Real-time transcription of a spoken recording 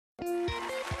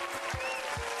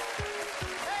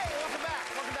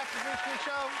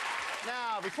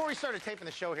Before we started taping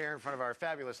the show here in front of our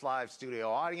fabulous live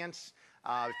studio audience,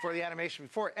 before the animation,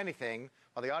 before anything,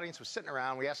 while the audience was sitting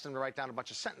around, we asked them to write down a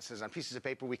bunch of sentences on pieces of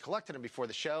paper. We collected them before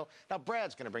the show. Now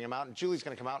Brad's going to bring them out, and Julie's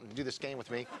going to come out and do this game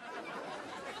with me.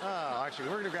 Oh, actually,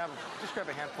 we're going to just grab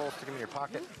a handful, stick them in your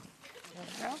pocket.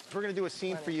 We're going to do a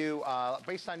scene for you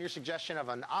based on your suggestion of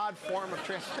an odd form of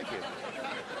transportation.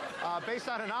 Based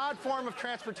on an odd form of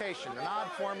transportation. An odd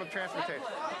form of transportation.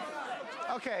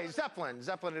 Okay, Zeppelin.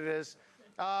 Zeppelin it is.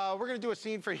 We're going to do a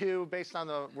scene for you based on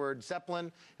the word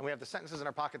Zeppelin, and we have the sentences in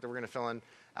our pocket that we're going to fill in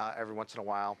every once in a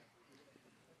while.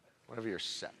 Whenever you're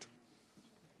set.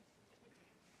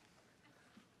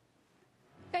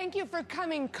 Thank you for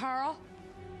coming, Carl.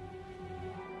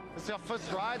 This is your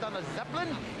first ride on a Zeppelin?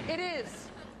 It is.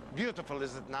 Beautiful,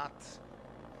 is it not?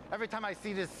 Every time I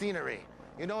see this scenery,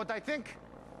 you know what I think?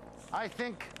 I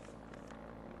think,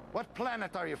 what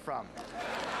planet are you from?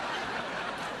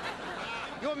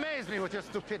 You amaze me with your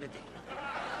stupidity.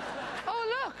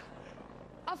 Oh, look!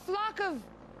 A flock of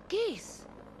geese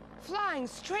flying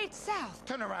straight south.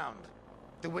 Turn around.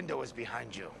 The window is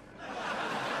behind you.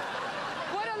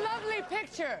 What a lovely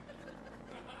picture.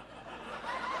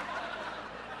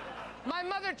 My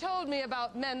mother told me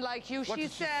about men like you. What did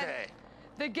she say?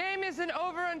 The game isn't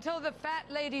over until the fat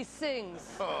lady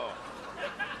sings. Oh.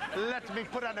 Let me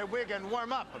put on a wig and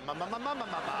warm up.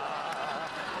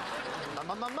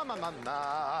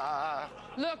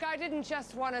 Look, I didn't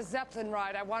just want a Zeppelin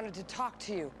ride. I wanted to talk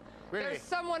to you. Really? There's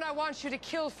someone I want you to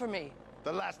kill for me.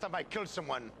 The last time I killed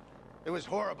someone, it was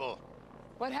horrible.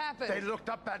 What happened? They looked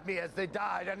up at me as they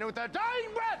died, and with their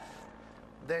dying breath,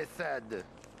 they said,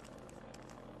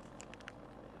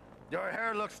 "Your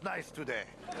hair looks nice today."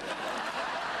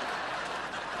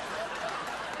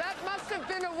 That must have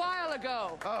been a while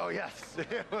ago. Oh, yes,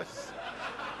 it was.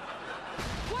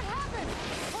 What happened?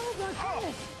 Oh, my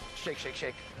goodness. Shake, shake,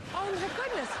 shake. Oh, my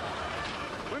goodness.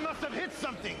 We must have hit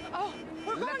something. Oh,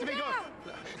 we're going down.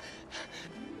 Go.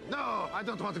 No, I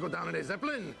don't want to go down in a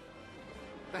Zeppelin.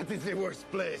 That is the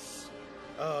worst place.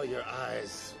 Oh, your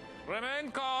eyes.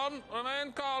 Remain calm,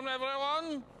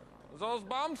 everyone. Those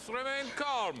bumps, remain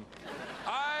calm.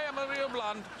 I am a real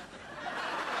blunt.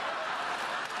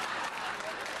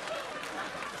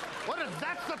 What is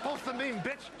that supposed to mean,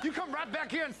 bitch? You come right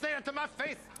back here and say it to my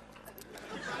face.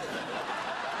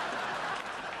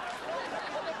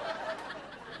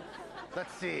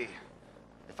 Let's see.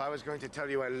 If I was going to tell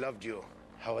you I loved you,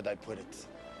 how would I put it?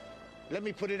 Let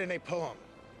me put it in a poem.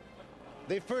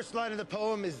 The first line of the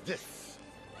poem is this.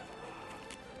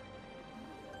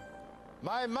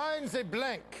 My mind's a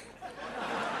blank.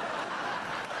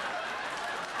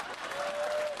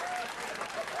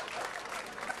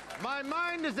 My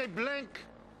mind is a blank,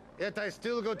 yet I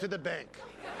still go to the bank.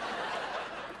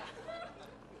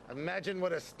 Imagine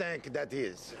what a stank that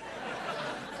is.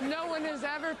 No one has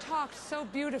ever talked so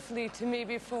beautifully to me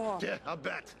before. Yeah, I'll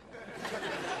bet.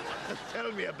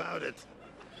 Tell me about it.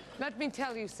 Let me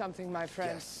tell you something, my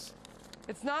friend. Yes.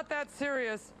 It's not that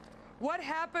serious. What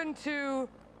happened to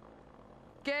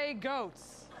gay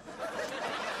goats?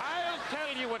 I'll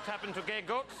tell you what happened to Gay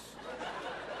Goats.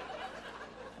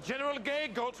 General Gay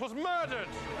Goats was murdered.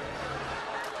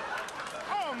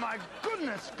 Oh, my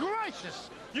goodness gracious!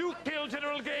 You killed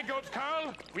General Gay Goats,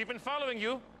 Carl. We've been following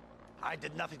you. I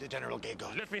did nothing to General Gay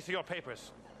Goat. Let me see your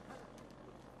papers.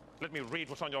 Let me read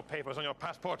what's on your papers, on your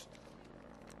passport.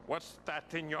 What's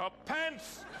that in your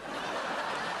pants?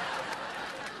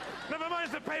 Never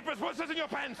mind the papers. What's that in your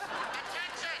pants?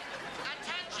 Attention!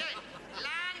 Attention!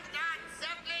 Land that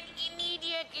Zeppelin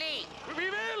immediately! We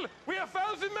will! We have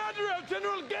found the murderer of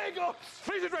General Gay Goats!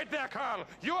 Freeze it right there, Carl.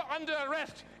 You're under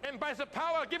arrest, and by the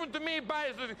power given to me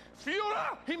by the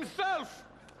Führer himself.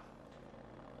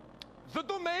 The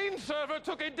domain server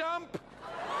took a dump.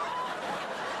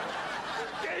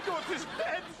 Gay Goats is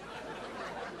dead.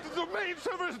 The domain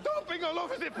server is dumping all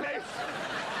over the place.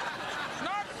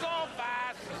 Not so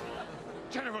fast.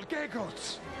 General Gay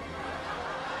Goats.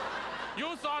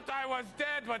 You thought I was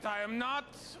dead, but I am not.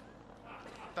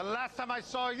 The last time I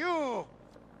saw you,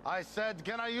 I said,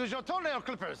 "Can I use your toenail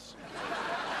clippers?"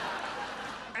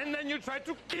 And then you tried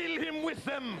to kill him with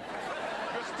them.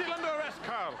 You're still under arrest,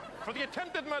 Carl, for the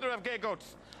attempted murder of Gay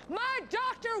Goats. My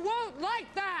doctor won't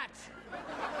like that!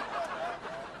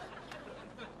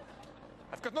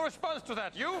 I've got no response to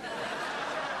that. You?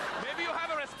 Maybe you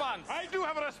have a response. I do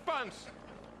have a response.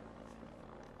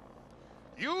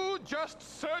 You just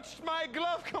searched my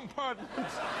glove compartment.